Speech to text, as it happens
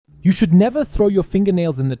You should never throw your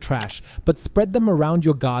fingernails in the trash, but spread them around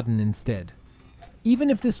your garden instead. Even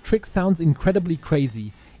if this trick sounds incredibly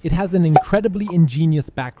crazy, it has an incredibly ingenious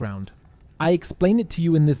background. I explain it to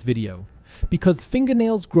you in this video. Because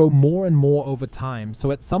fingernails grow more and more over time,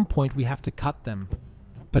 so at some point we have to cut them.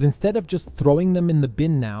 But instead of just throwing them in the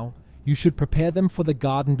bin now, you should prepare them for the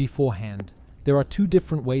garden beforehand. There are two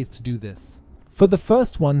different ways to do this. For the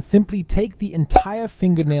first one, simply take the entire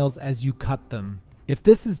fingernails as you cut them. If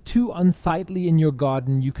this is too unsightly in your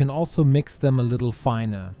garden, you can also mix them a little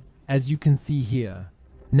finer, as you can see here.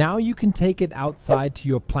 Now you can take it outside to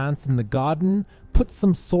your plants in the garden, put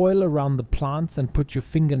some soil around the plants and put your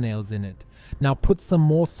fingernails in it. Now put some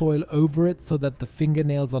more soil over it so that the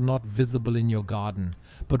fingernails are not visible in your garden.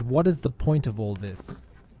 But what is the point of all this?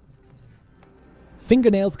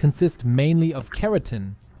 Fingernails consist mainly of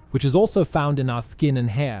keratin, which is also found in our skin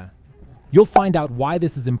and hair. You'll find out why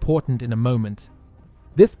this is important in a moment.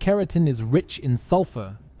 This keratin is rich in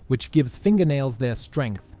sulfur, which gives fingernails their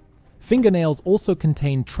strength. Fingernails also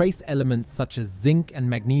contain trace elements such as zinc and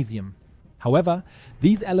magnesium. However,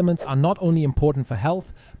 these elements are not only important for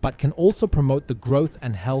health, but can also promote the growth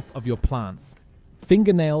and health of your plants.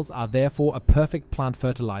 Fingernails are therefore a perfect plant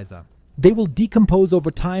fertilizer. They will decompose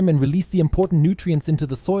over time and release the important nutrients into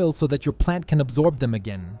the soil so that your plant can absorb them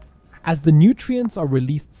again. As the nutrients are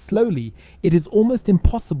released slowly, it is almost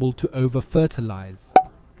impossible to over-fertilize.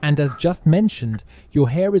 And as just mentioned, your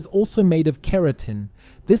hair is also made of keratin.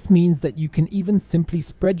 This means that you can even simply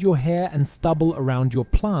spread your hair and stubble around your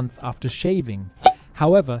plants after shaving.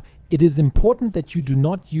 However, it is important that you do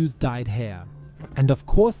not use dyed hair. And of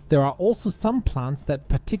course, there are also some plants that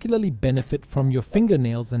particularly benefit from your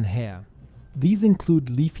fingernails and hair. These include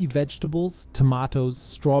leafy vegetables, tomatoes,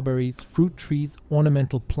 strawberries, fruit trees,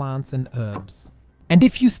 ornamental plants, and herbs. And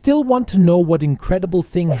if you still want to know what incredible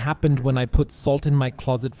thing happened when I put salt in my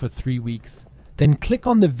closet for 3 weeks, then click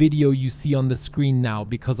on the video you see on the screen now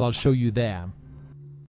because I'll show you there.